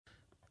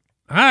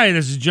Hi,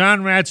 this is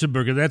John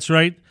Ratzenberger. That's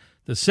right,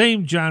 the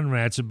same John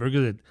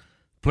Ratzenberger that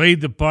played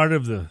the part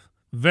of the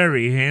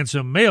very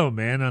handsome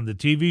mailman on the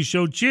TV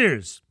show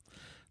Cheers.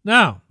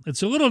 Now,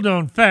 it's a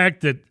little-known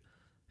fact that,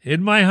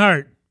 in my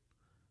heart,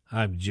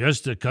 I'm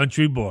just a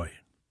country boy.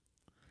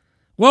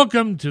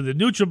 Welcome to the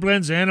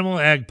NutriBlends Animal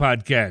Ag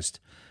Podcast,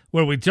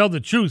 where we tell the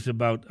truth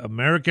about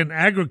American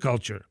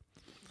agriculture.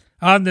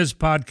 On this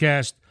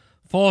podcast,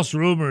 false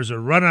rumors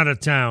are run out of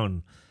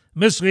town,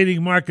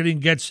 misleading marketing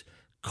gets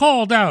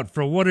called out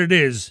for what it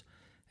is,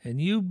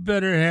 and you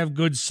better have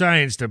good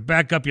science to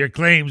back up your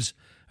claims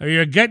or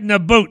you're getting a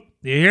boot.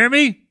 You hear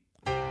me?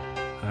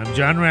 I'm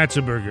John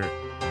Ratzenberger,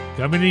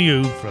 coming to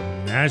you from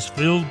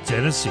Nashville,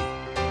 Tennessee.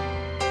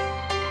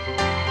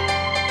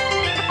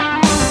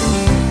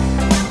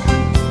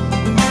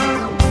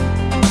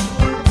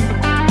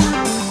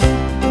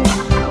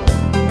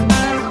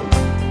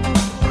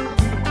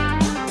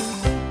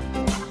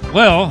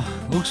 Well,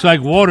 looks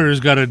like water's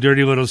got a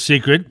dirty little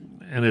secret,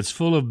 and it's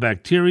full of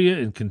bacteria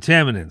and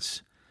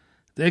contaminants.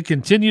 They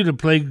continue to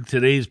plague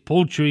today's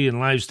poultry and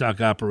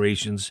livestock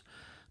operations,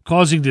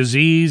 causing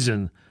disease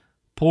and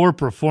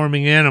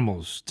poor-performing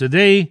animals.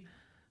 Today,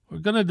 we're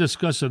going to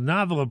discuss a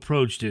novel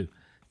approach to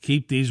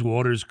keep these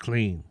waters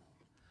clean.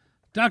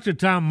 Dr.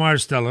 Tom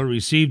Marsteller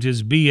received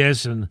his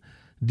B.S. and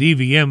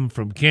DVM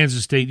from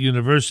Kansas State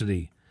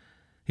University.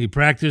 He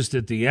practiced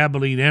at the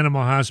Abilene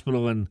Animal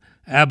Hospital in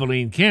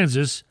Abilene,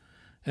 Kansas,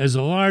 as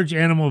a large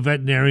animal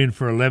veterinarian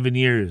for 11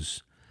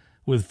 years,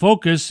 with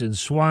focus in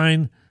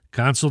swine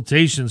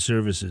consultation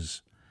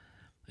services.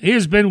 He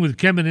has been with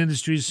Kemin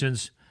Industries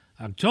since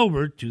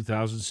October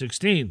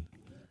 2016.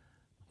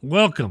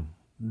 Welcome,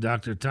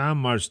 Dr.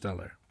 Tom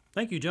Marsteller.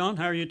 Thank you, John.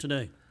 How are you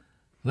today?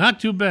 Not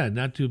too bad,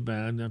 not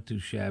too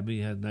shabby.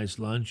 Had a nice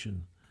lunch.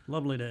 And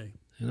lovely day.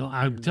 You know,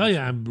 I tell you,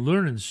 I'm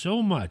learning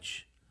so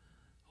much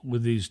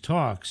with these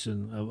talks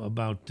and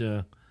about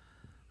the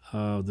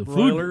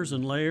broilers food,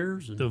 and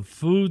layers, and the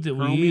food that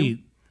chromium. we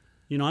eat.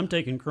 You know, I'm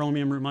taking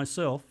chromium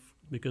myself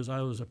because I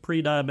was a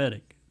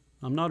pre-diabetic.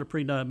 I'm not a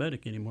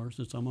pre-diabetic anymore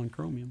since I'm on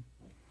chromium.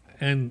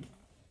 And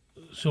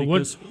so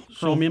because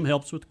chromium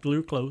helps with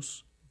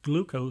glucose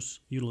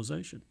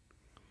utilization.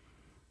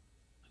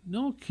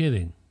 No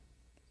kidding.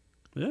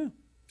 Yeah,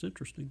 it's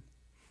interesting.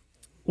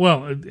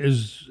 Well,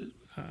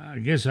 I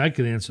guess I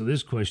could answer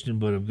this question,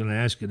 but I'm going to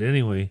ask it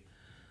anyway.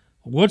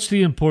 What's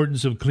the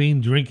importance of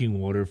clean drinking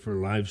water for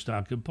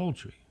livestock and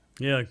poultry?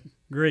 Yeah,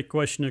 great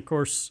question. Of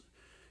course,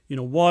 you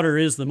know, water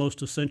is the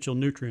most essential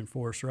nutrient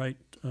for us, right?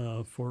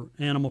 For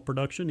animal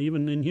production,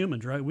 even in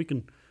humans, right? We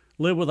can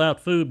live without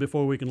food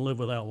before we can live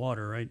without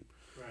water, right?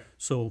 Right.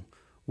 So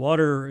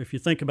water, if you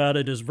think about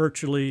it, is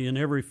virtually in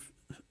every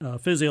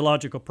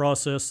physiological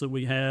process that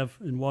we have,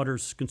 and water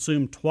is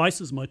consumed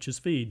twice as much as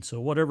feed.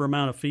 So whatever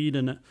amount of feed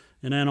an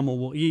animal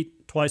will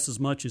eat, twice as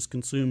much is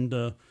consumed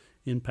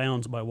in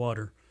pounds by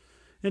water.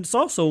 And it's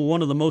also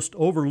one of the most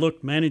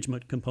overlooked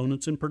management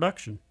components in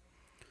production.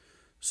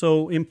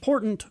 So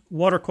important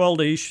water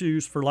quality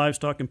issues for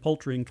livestock and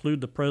poultry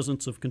include the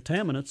presence of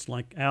contaminants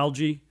like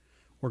algae,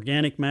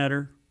 organic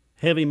matter,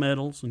 heavy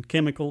metals, and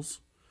chemicals,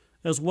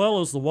 as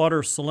well as the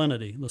water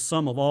salinity, the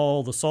sum of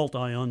all the salt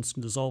ions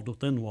dissolved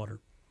within water.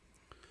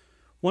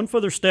 One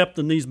further step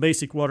than these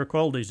basic water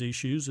quality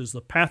issues is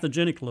the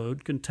pathogenic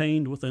load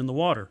contained within the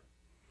water.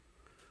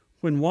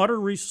 When water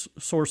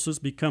resources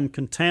become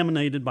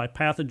contaminated by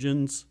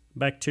pathogens,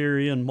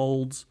 bacteria, and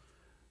molds,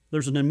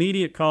 there's an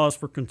immediate cause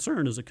for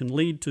concern as it can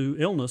lead to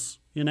illness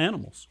in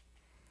animals.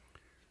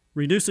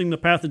 Reducing the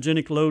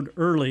pathogenic load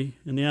early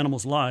in the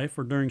animal's life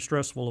or during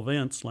stressful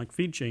events like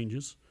feed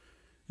changes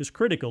is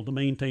critical to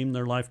maintain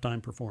their lifetime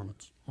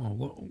performance.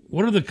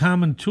 What are the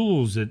common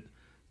tools that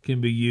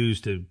can be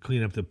used to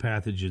clean up the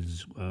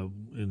pathogens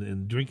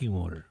in drinking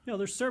water? Yeah,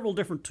 there's several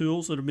different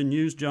tools that have been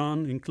used,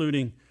 John,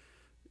 including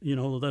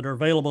that are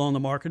available on the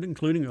market,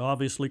 including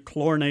obviously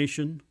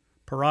chlorination,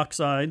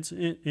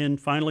 peroxides,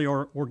 and finally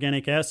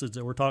organic acids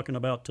that we're talking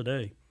about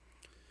today.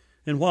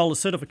 And while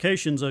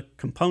acidification is a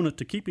component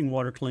to keeping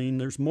water clean,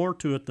 there's more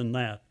to it than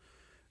that.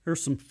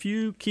 There's some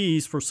few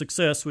keys for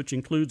success, which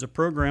includes a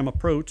program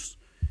approach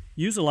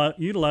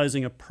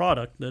utilizing a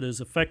product that is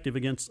effective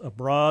against a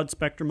broad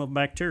spectrum of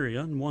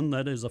bacteria and one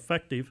that is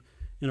effective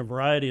in a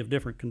variety of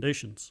different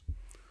conditions.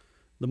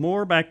 The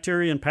more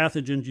bacteria and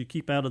pathogens you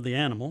keep out of the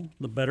animal,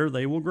 the better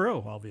they will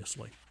grow,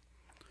 obviously.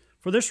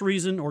 For this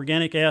reason,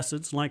 organic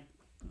acids like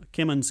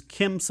Kemin's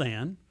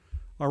Chemsan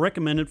are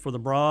recommended for the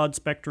broad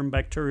spectrum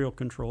bacterial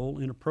control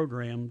in a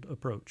programmed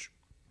approach.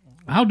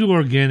 How do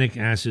organic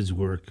acids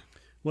work?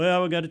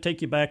 Well, we've got to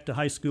take you back to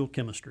high school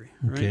chemistry.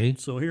 Right? Okay.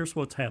 So here's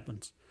what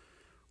happens.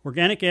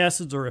 Organic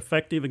acids are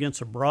effective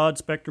against a broad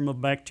spectrum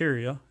of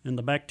bacteria, and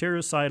the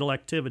bactericidal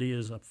activity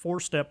is a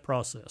four-step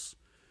process.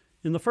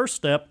 In the first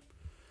step,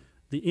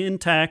 the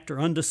intact or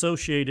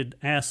undissociated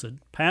acid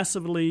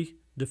passively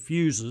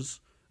diffuses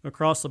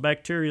across the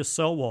bacteria's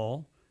cell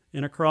wall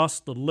and across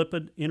the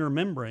lipid inner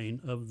membrane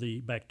of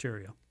the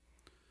bacteria.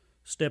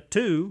 Step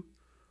 2,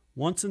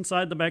 once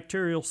inside the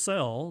bacterial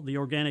cell, the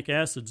organic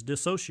acids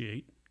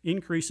dissociate,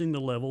 increasing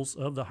the levels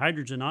of the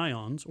hydrogen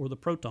ions or the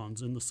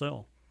protons in the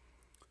cell.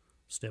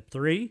 Step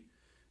 3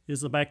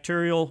 is the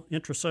bacterial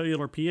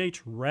intracellular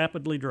pH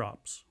rapidly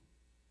drops.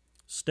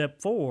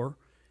 Step 4,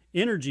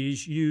 energy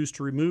is used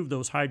to remove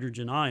those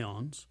hydrogen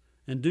ions,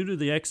 and due to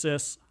the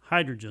excess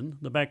hydrogen,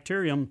 the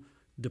bacterium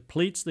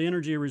depletes the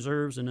energy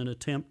reserves in an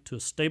attempt to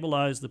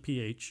stabilize the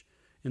pH,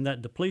 and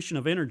that depletion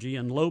of energy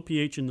and low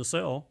pH in the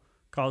cell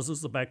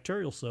causes the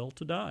bacterial cell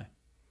to die.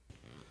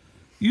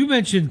 You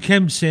mentioned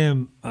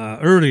ChemSan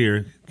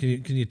earlier.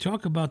 Can you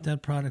talk about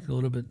that product a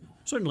little bit?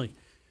 Certainly.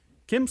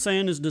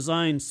 ChemSan is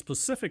designed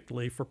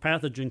specifically for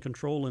pathogen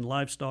control in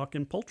livestock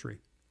and poultry.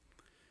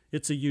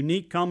 It's a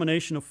unique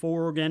combination of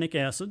 4 organic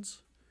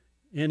acids,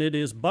 and it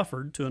is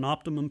buffered to an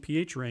optimum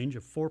pH range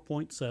of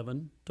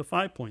 4.7 to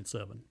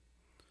 5.7.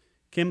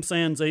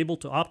 ChemSan is able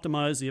to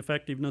optimize the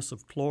effectiveness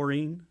of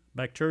chlorine,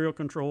 bacterial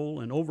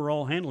control, and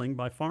overall handling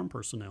by farm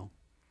personnel.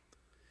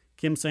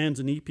 ChemSan is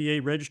an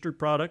EPA-registered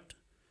product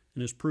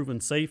and is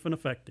proven safe and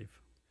effective.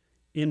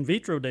 In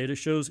vitro data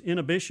shows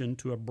inhibition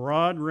to a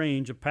broad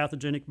range of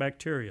pathogenic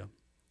bacteria.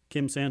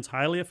 ChemSan is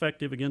highly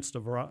effective against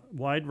a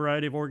wide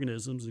variety of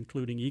organisms,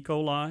 including E.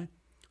 coli,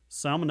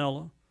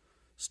 Salmonella,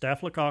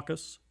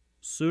 Staphylococcus,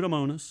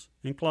 Pseudomonas,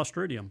 and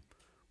Clostridium,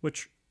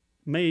 which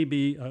may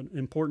be an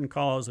important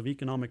cause of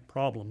economic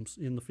problems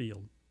in the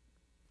field.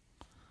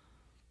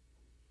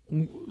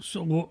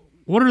 So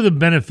what are the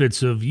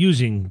benefits of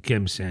using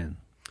ChemSan?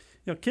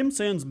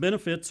 ChemSan's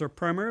benefits are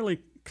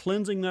primarily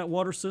cleansing that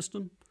water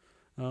system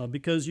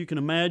because you can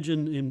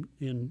imagine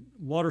in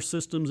water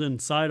systems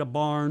inside of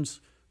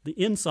barns, the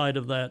inside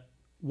of that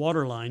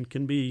water line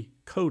can be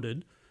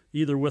coated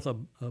either with a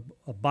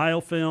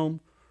biofilm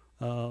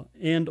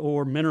and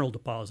or mineral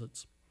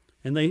deposits,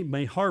 and they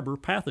may harbor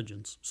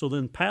pathogens. So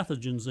then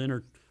pathogens then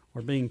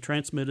are being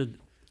transmitted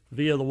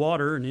via the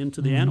water and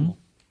into the animal.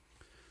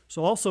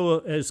 So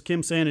also as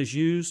ChemSan is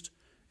used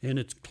and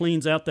it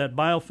cleans out that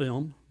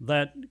biofilm,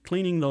 that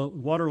cleaning the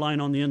water line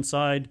on the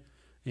inside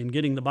and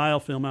getting the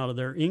biofilm out of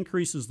there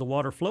increases the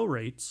water flow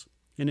rates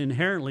and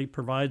inherently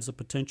provides the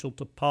potential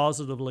to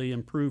positively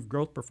improve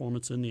growth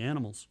performance in the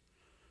animals.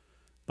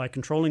 By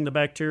controlling the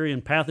bacteria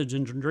and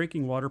pathogens in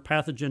drinking water,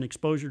 pathogen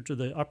exposure to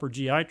the upper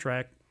GI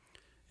tract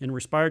and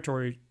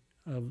respiratory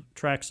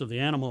tracts of the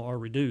animal are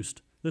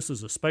reduced. This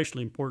is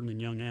especially important in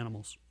young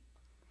animals.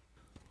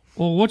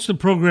 Well, what's the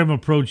program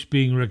approach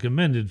being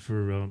recommended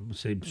for,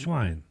 say,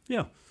 swine?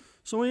 Yeah.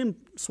 So in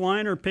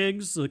swine or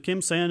pigs, the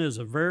ChemSan is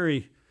a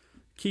very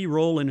key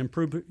role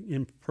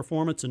in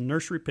performance in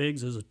nursery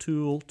pigs as a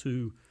tool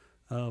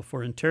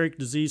for enteric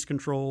disease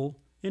control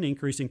and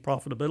increasing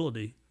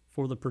profitability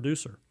for the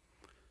producer.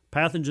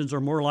 Pathogens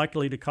are more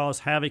likely to cause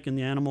havoc in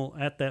the animal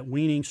at that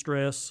weaning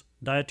stress,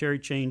 dietary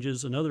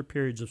changes, and other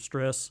periods of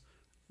stress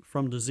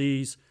from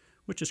disease,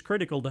 which is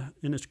critical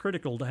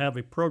to have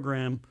a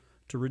program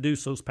to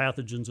reduce those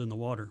pathogens in the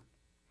water.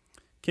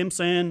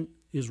 ChemSan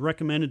is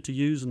recommended to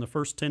use in the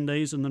first 10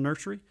 days in the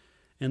nursery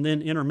and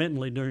then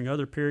intermittently during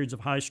other periods of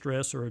high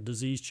stress or a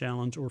disease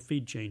challenge or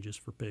feed changes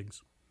for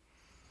pigs.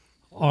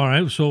 All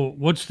right, so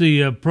what's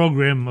the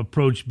program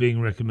approach being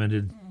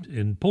recommended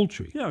in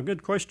poultry? Yeah,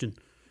 good question.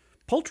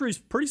 Poultry is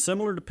pretty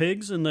similar to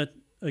pigs in that,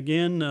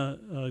 again,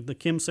 the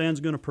ChemSan is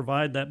going to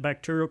provide that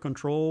bacterial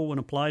control when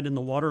applied in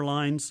the water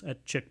lines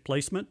at chick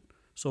placement.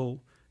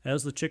 So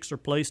as the chicks are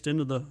placed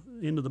into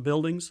the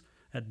buildings,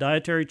 at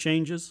dietary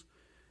changes,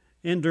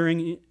 and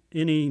during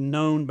any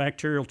known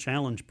bacterial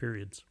challenge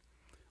periods.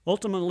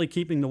 Ultimately,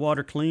 keeping the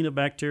water clean of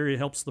bacteria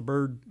helps the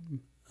bird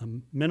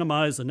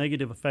minimize the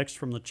negative effects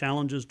from the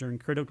challenges during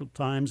critical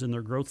times in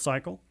their growth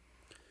cycle.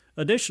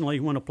 Additionally,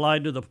 when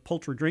applied to the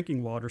poultry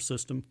drinking water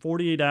system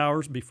 48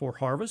 hours before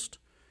harvest,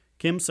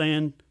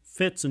 ChemSan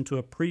fits into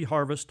a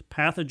pre-harvest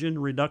pathogen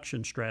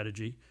reduction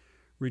strategy,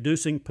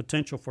 reducing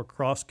potential for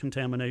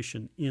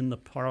cross-contamination in the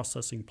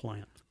processing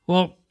plant.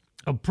 Well,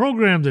 a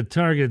program that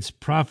targets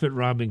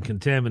profit-robbing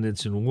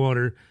contaminants in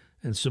water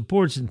and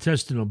supports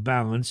intestinal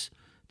balance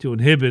to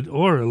inhibit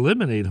or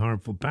eliminate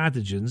harmful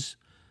pathogens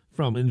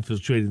from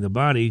infiltrating the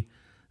body,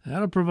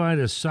 that'll provide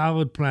a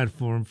solid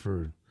platform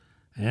for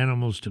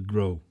animals to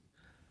grow.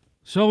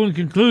 So in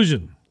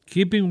conclusion,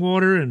 keeping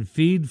water and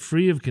feed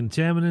free of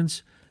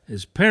contaminants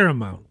is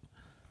paramount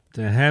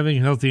to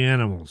having healthy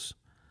animals.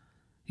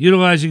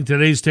 Utilizing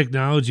today's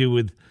technology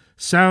with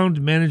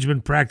sound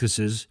management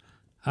practices,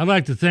 I'd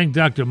like to thank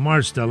Dr.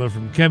 Marsteller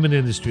from Kemin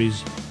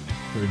Industries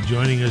for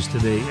joining us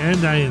today,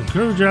 and I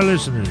encourage our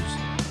listeners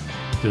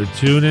to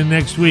tune in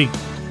next week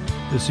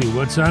to see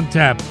what's on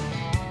tap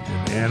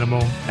in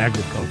animal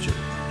agriculture.